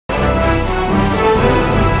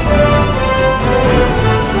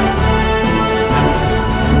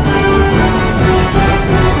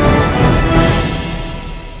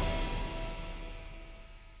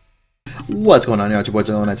What's going on, y'all? It's your boy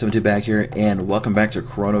Juggalo972 back here, and welcome back to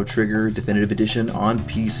Chrono Trigger Definitive Edition on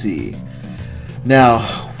PC.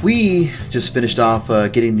 Now, we just finished off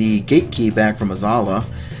getting the gate key back from Azala,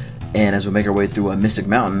 and as we make our way through a Mystic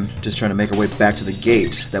Mountain, just trying to make our way back to the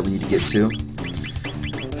gate that we need to get to.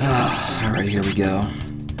 Alright, here we go.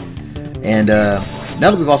 And now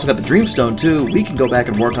that we've also got the Dreamstone too, we can go back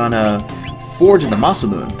and work on forging the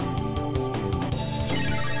Masamune.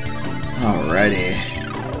 Alrighty.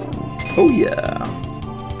 Oh yeah.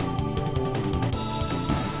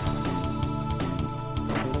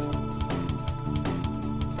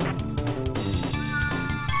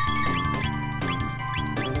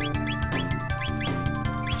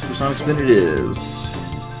 Supersonic spin it is.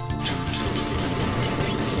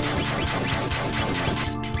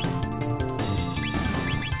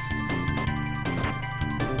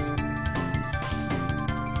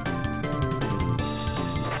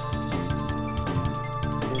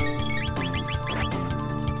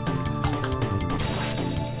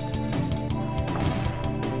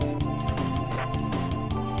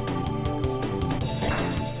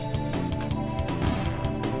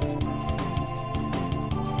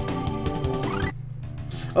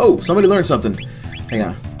 Oh, somebody learned something. Hang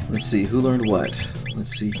on. Let's see. Who learned what?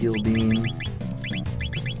 Let's see. Heal Beam.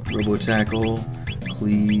 Robo Tackle.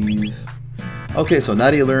 Cleave. Okay, so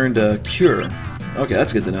Nadia learned Cure. Okay,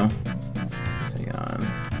 that's good to know. Hang on.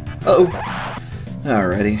 Uh-oh.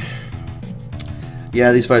 Alrighty.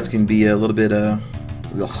 Yeah, these fights can be a little bit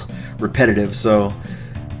repetitive, so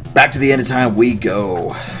back to the end of time we go.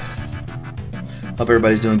 Hope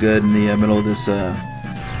everybody's doing good in the middle of this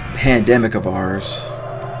pandemic of ours.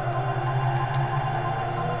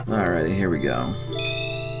 Alrighty, here we go.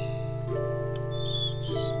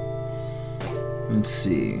 Let's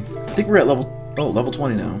see. I think we're at level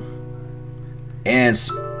 20 now. And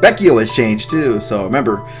Specchio has changed too, so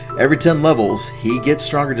remember, every 10 levels, he gets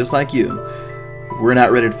stronger just like you. We're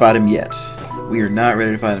not ready to fight him yet. We are not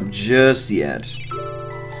ready to fight him just yet.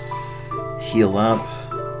 Heal up.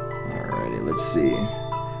 Alrighty, let's see.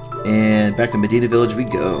 And back to Medina Village we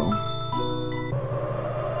go.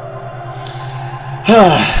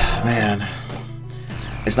 Man,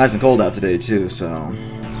 it's nice and cold out today too, so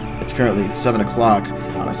it's currently 7 o'clock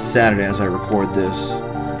on a Saturday as I record this.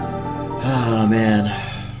 Oh man.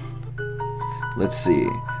 Let's see.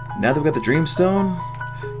 Now that we've got the Dreamstone,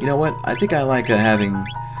 you know what? I think I like having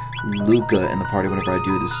Luca in the party whenever I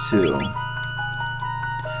do this too.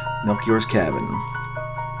 Melchior's Cabin.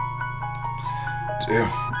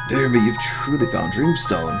 Dear me, you've truly found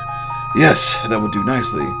Dreamstone. Yes, that would do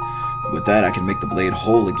nicely. With that, I can make the blade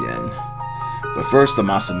whole again. But first, the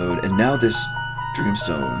Masamune, and now this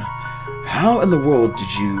Dreamstone. How in the world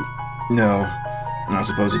did you... No, I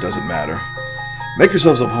suppose it doesn't matter. Make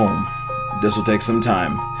yourselves at home. This will take some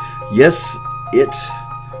time. Yes, it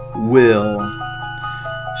will.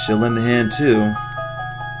 She'll lend a hand, too.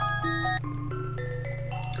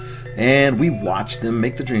 And we watch them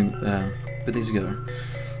make the put these together.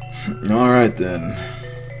 Alright, then.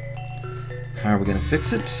 How are we going to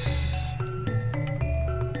fix it?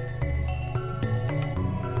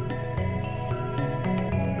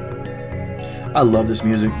 I love this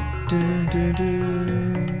music.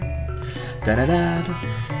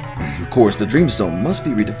 Of course, the Dreamstone must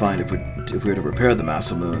be redefined if we are to repair the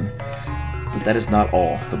Masamune. But that is not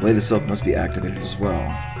all. The blade itself must be activated as well.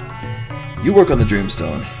 You work on the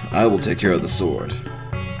Dreamstone. I will take care of the sword.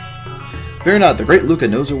 Fear not, the great Luca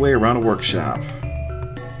knows her way around a workshop.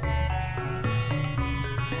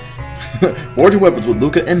 Forging weapons with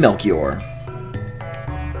Luca and Melchior.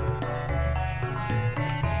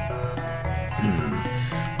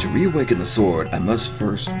 To reawaken the sword, I must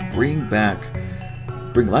first bring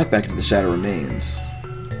life back into the Shadow Remains.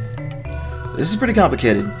 This is pretty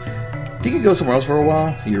complicated. Think you could go somewhere else for a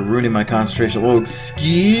while? You're ruining my concentration. Oh,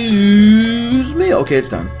 excuse me. Okay, it's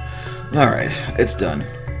done. Alright, it's done.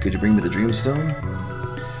 Could you bring me the Dreamstone?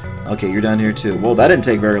 Okay, you're down here too. Well, that didn't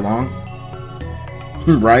take very long.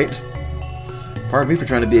 Right? Pardon me for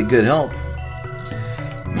trying to be a good help.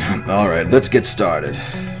 Alright, let's get started.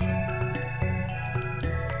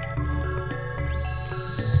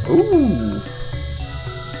 Ooh.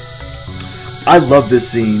 I love this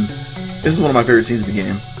scene. This is one of my favorite scenes in the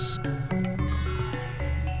game.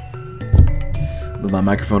 Move my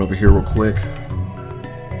microphone over here real quick.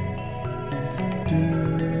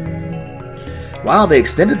 Wow, they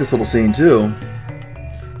extended this little scene too.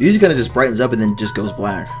 Usually kind of just brightens up and then just goes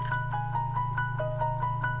black.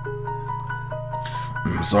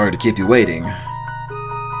 I'm sorry to keep you waiting.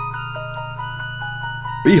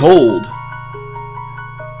 Behold!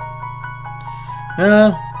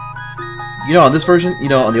 You know, on this version, you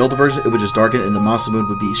know, on the older version, it would just darken and the Masamune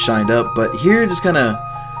would be shined up. But here, it just kind of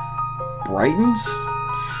brightens.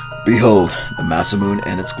 Behold, the Masamune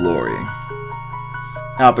and its glory.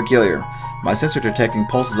 How peculiar. My sensor detecting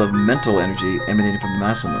pulses of mental energy emanating from the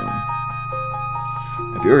Masamune.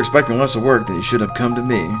 If you were expecting lesser work, then you should have come to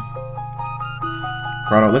me.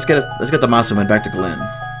 Chrono, let's get the Masamune back to Glenn.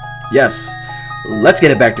 Yes, let's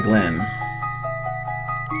get it back to Glenn.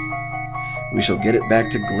 We shall get it back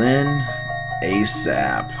to Glenn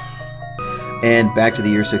ASAP. And back to the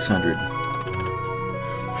year 600.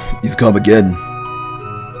 You've come again.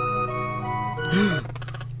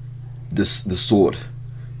 The sword.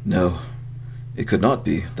 No, it could not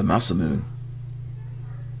be the Masamune.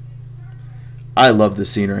 I love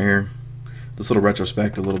this scene right here. This little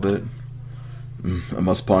retrospect a little bit. I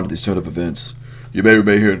must ponder these turn of events. You may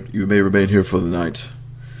remain here for the night.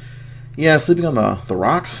 Yeah, sleeping on the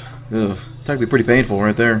rocks? Ugh, that would be pretty painful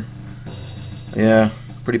right there. Yeah,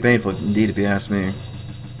 pretty painful indeed if you ask me.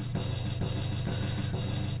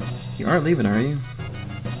 You aren't leaving, are you?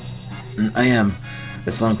 I am.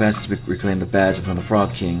 It's long past since we reclaimed the badge from the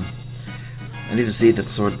Frog King. I need to see that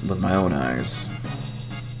sword with my own eyes.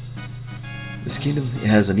 This kingdom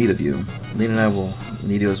has a need of you. Lena and I will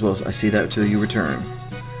need you as well, so I see that till you return.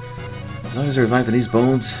 As long as there is life in these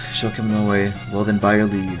bones, she'll come my way. Well then, by your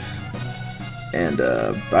leave. And,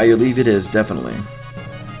 by your leave it is, definitely.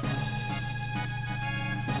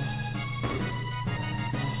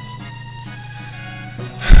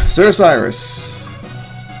 Sir Cyrus.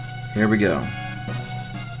 Here we go.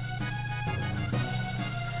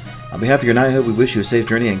 On behalf of your knighthood, we wish you a safe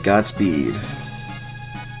journey and Godspeed.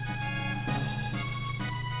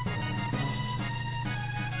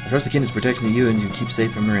 I trust the kingdom's protection to you and you keep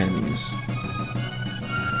safe from your enemies.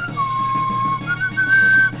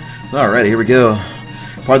 Alrighty, here we go.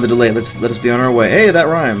 Pardon the delay. Let us be on our way. Hey, that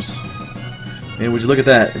rhymes. And would you look at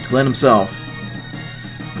that? It's Glenn himself.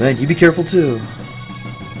 Glenn, you be careful too.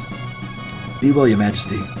 Be well, your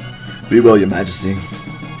majesty. Be well, your majesty.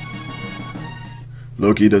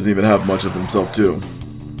 Loki doesn't even have much of himself too.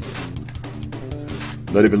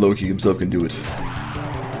 Not even Loki himself can do it.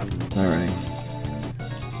 Alright.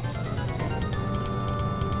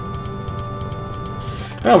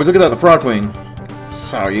 Oh, we look at that, the Frog Queen.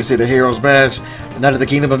 So, you see the hero's badge? Not of the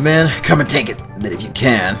kingdom of men? Come and take it, then if you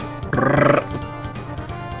can.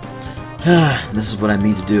 This is what I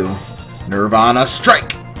mean to do. Nirvana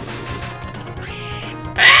strike!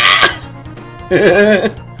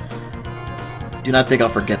 Do not think I'll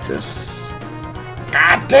forget this.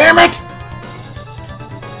 God damn it!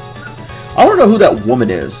 I want to know who that woman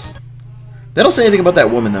is. They don't say anything about that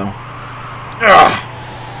woman, though.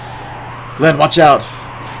 Ugh. Glenn, watch out.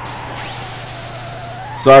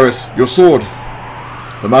 Cyrus, your sword.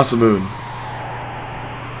 The Masamune.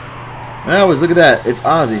 Always look at that. It's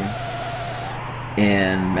Ozzy.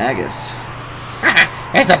 And Magus.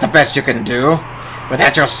 Is that the best you can do?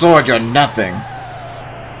 Without your sword, you're nothing.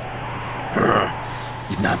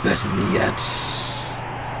 You've not bested me yet.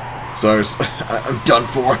 Cyrus, I'm done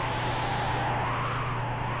for.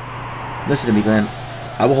 Listen to me, Glenn.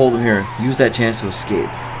 I will hold him here. Use that chance to escape.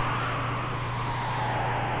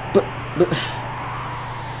 But...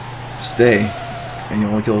 Stay, and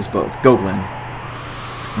you'll only kill us both. Go, Glenn.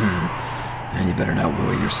 And you better not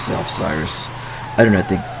worry yourself, Cyrus. I do not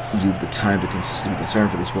think you have the time to be concerned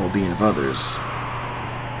for this well-being of others.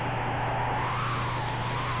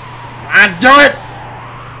 I do it!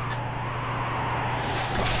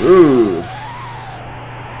 Ooh.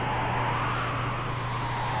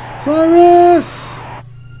 Cyrus!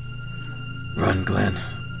 Run, Glenn.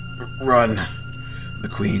 Run. The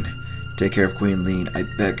Queen. Take care of Queen Lean, I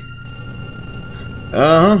beg.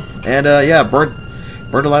 And, yeah, burned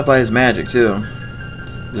alive by his magic, too.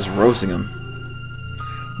 Just roasting him.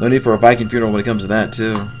 No need for a Viking funeral when it comes to that,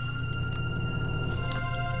 too.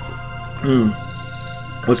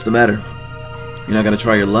 What's the matter? You're not gonna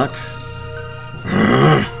try your luck?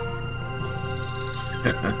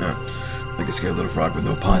 Like a scared little frog with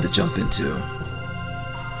no pond to jump into.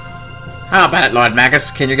 How about it, Lord Magus?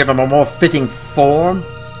 Can you give him a more fitting form?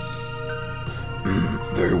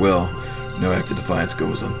 Very well. No act of defiance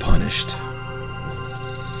goes unpunished.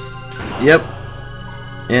 Yep.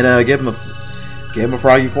 And gave him a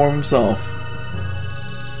froggy form himself.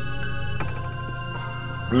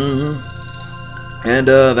 And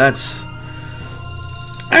that's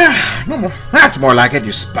no, that's more like it,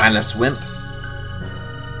 you spineless wimp.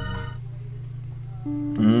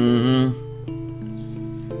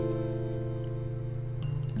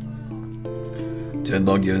 10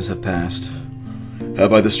 long years have passed.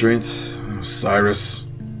 Have I the strength? Oh, Cyrus.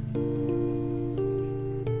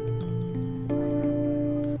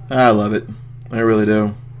 I love it. I really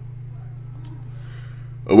do.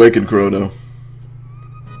 Awaken, Chrono.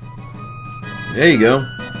 There you go.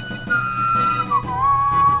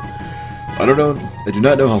 I do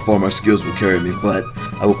not know how far my skills will carry me, but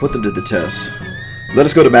I will put them to the test. Let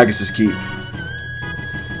us go to Magus's Keep.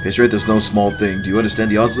 His strength is no small thing. Do you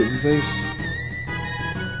understand the odds that we face?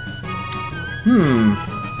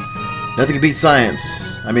 Nothing can beat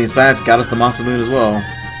science. I mean, science got us to Masamune as well.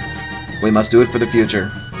 We must do it for the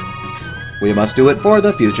future. We must do it for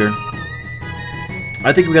the future.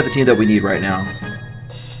 I think we got the team that we need right now.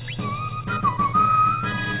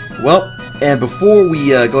 Well, and before we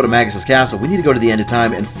go to Magus's castle, we need to go to the end of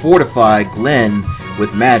time and fortify Glenn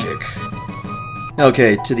with magic.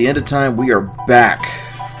 Okay, to the end of time, we are back.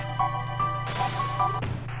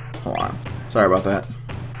 Hold on. Sorry about that.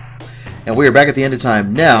 And we are back at the end of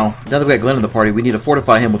time. Now that we got Glenn in the party, we need to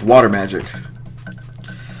fortify him with water magic.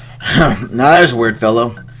 Now there's a weird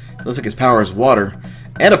fellow. Looks like his power is water.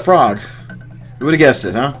 And a frog. Who would have guessed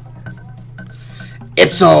it, huh?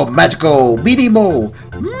 Ipso magico minimo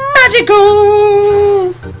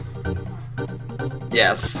magico!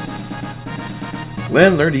 Yes.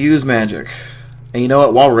 Glenn, learn to use magic. And you know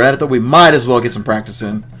what? While we're at it, though, we might as well get some practice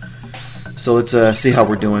in. So let's see how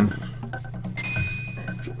we're doing.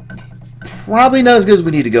 Probably not as good as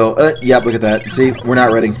we need to go. Yep, look at that. See, we're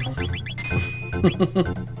not ready.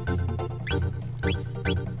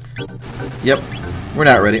 Yep, we're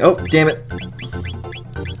not ready. Oh, damn it.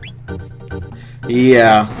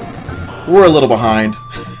 Yeah, we're a little behind.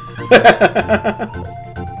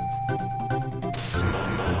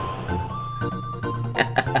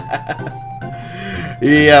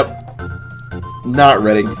 Yep, not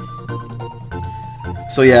ready.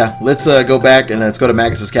 So yeah, let's go back and let's go to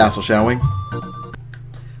Magus's castle, shall we?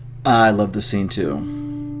 I love this scene too.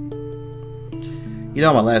 You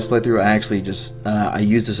know, my last playthrough, I actually just I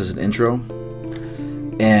used this as an intro,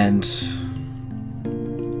 and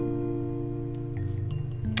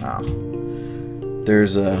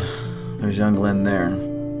there's young Glenn there.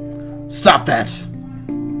 Stop that!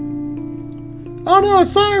 Oh no,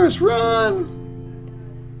 it's Cyrus! Run!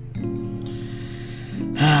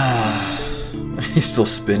 He's still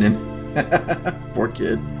spinning. Poor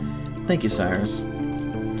kid. Thank you, Cyrus.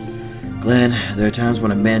 Glenn, there are times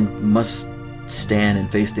when a man must stand and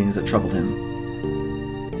face things that trouble him.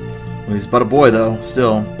 Well, he's but a boy, though,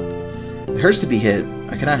 still. It hurts to be hit.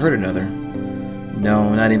 I cannot hurt another.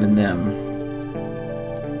 No, not even them.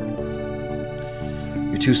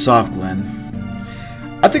 You're too soft, Glenn.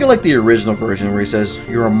 I think I like the original version where he says,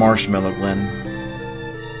 "You're a marshmallow, Glenn."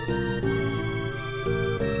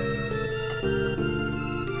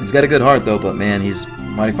 He's got a good heart, though, but man, he's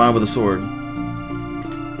mighty fine with a sword.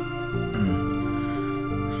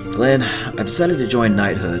 Glenn, I've decided to join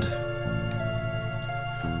knighthood.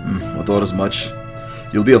 I thought as much.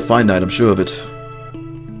 You'll be a fine knight, I'm sure of it.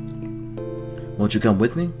 Won't you come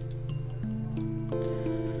with me?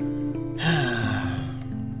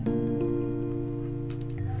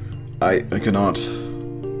 I cannot.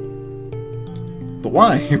 But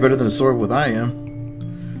why? You're better than a sword with I am.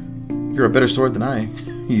 You're a better sword than I.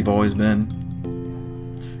 You've always been.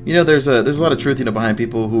 You know, there's a lot of truth, you know, behind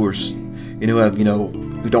people who are, you know,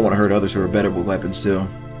 who don't want to hurt others who are better with weapons too.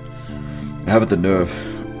 I haven't the nerve.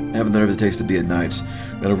 I haven't the nerve it takes to be a knight.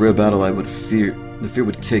 In a real battle, the fear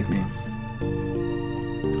would take me.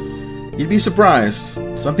 You'd be surprised.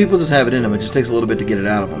 Some people just have it in them. It just takes a little bit to get it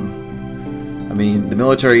out of them. I mean, the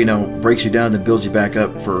military, you know, breaks you down and builds you back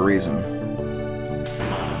up for a reason.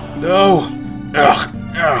 No! Ugh!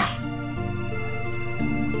 Ugh!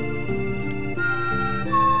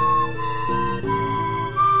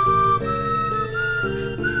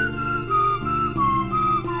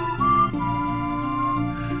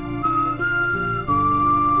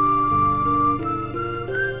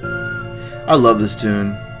 I love this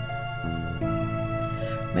tune.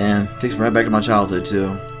 Man, takes me right back to my childhood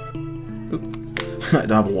too. Oop. I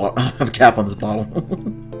don't have I have a cap on this bottle.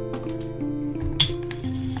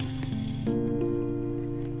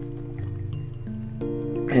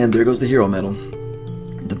 And there goes the hero medal.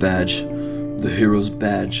 The badge. The hero's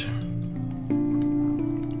badge.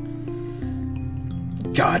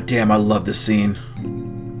 God damn, I love this scene.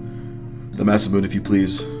 The Masamune, if you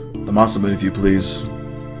please. The Masamune, if you please.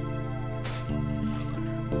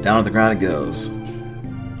 Down on the ground it goes.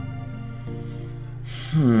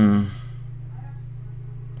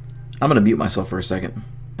 I'm gonna mute myself for a second.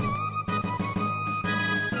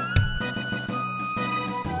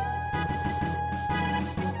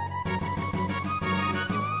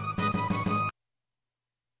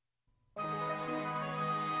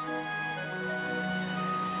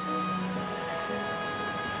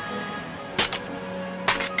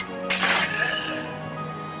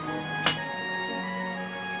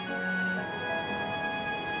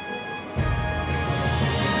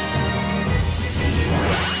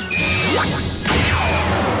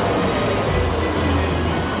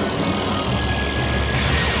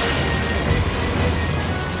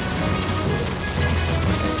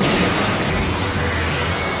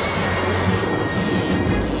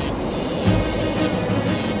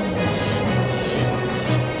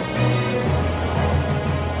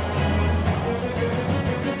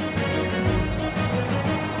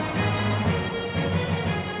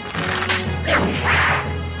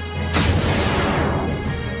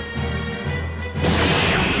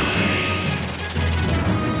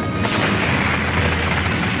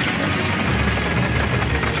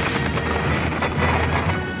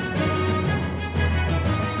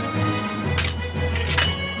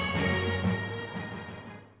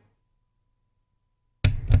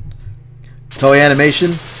 Toei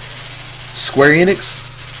Animation, Square Enix,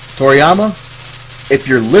 Toriyama, if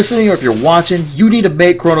you're listening or if you're watching, you need to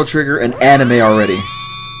make Chrono Trigger an anime already.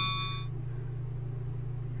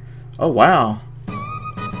 Oh, wow.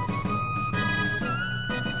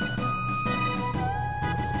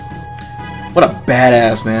 What a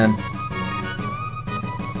badass, man.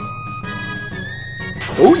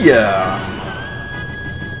 Oh, yeah.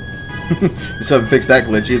 Just haven't fixed that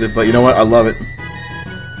glitch either, but you know what? I love it.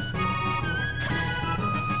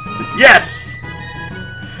 Yes!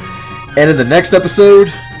 And in the next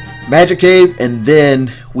episode, Magic Cave, and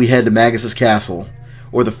then we head to Magus's Castle.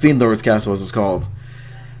 Or the Fiend Lord's Castle, as it's called.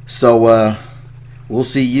 So, we'll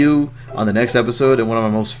see you on the next episode in one of my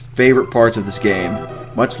most favorite parts of this game.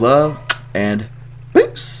 Much love, and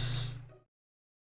peace!